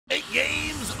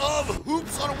of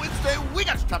Hoops on a Wednesday. We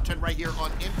got your top 10 right here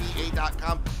on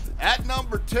NBA.com. At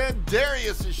number 10,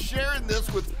 Darius is sharing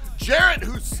this with Jarrett,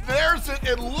 who snares it,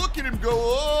 and look at him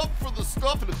go up for the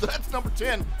stuff. And if that's number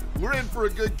 10, we're in for a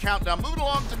good countdown. Moving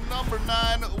along to number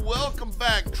 9, welcome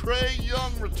back. Trae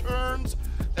Young returns,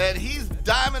 and he's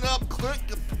diming up Clint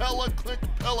Capella. Clint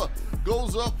Capella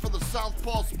goes up for the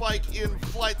southpaw spike in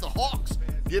flight. The Hawks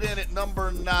get in at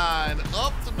number 9.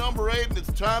 Up to number 8, and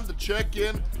it's time to check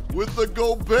in with the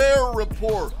Gobert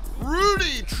report.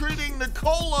 Rudy treating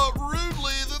Nikola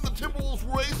rudely, then the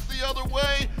Timberwolves race the other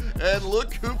way, and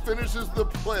look who finishes the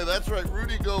play. That's right,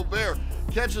 Rudy Gobert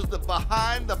catches the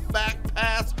behind-the-back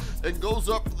pass and goes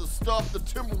up for the stuff. The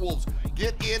Timberwolves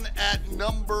get in at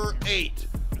number 8.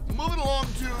 Moving along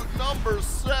to number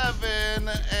 7,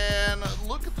 and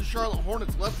look at the Charlotte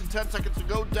Hornets. Less than 10 seconds to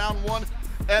go, down 1.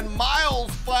 And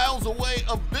Miles files away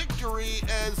a victory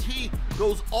as he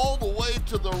goes all the way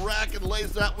to the rack and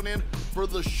lays that one in for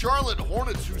the Charlotte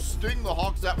Hornets, who sting the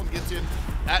Hawks. That one gets in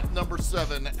at number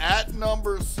 7. At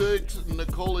number 6,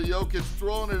 Nikola Jokic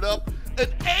throwing it up.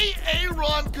 An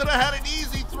Aaron could have had an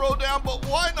easy throw down, but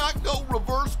why not go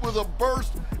reverse with a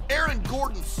burst? Aaron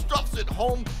Gordon stuffs it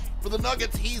home for the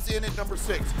Nuggets. He's in at number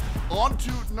 6. On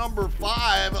to number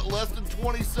 5, less than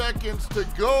 20 seconds to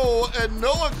go, and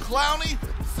Noah Clowney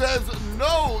says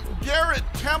no. Garrett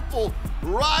Temple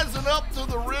rising up to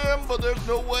the rim, but there's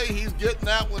no way he's getting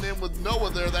that one in with Noah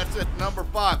there. That's at number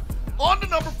 5. On to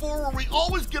number 4, where we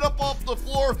always get up off the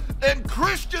floor, and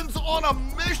Christian's on a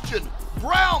mission.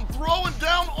 Brown throwing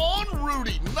down on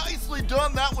Rudy. Nicely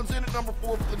done. That one's in at number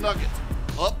 4 for the Nuggets.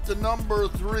 Up to number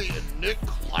 3, and Nick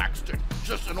Claxton,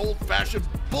 just an old-fashioned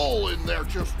bull in there,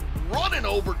 just running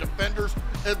over defenders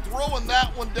and throwing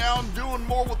that one down, doing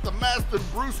more with the mass than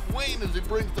Bruce Wayne as he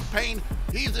brings the pain.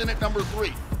 He's in at number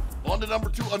 3. On to number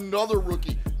 2, another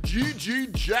rookie, G.G.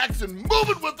 Jackson,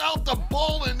 moving without the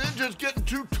ball and then just getting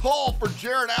too tall for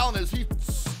Jarrett Allen as he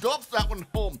stuffs that one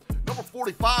home. Number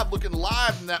 45 looking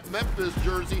live in that Memphis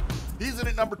jersey. He's in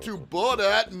at number 2, but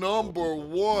at number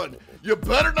 1, you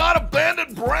better not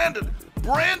abandon Brandon.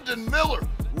 Brandon Miller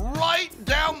right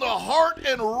down the heart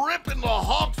and ripping the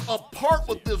Hawks apart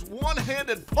with this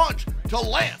one-handed punch to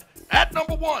land at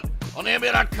number 1 on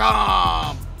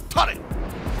NBA.com.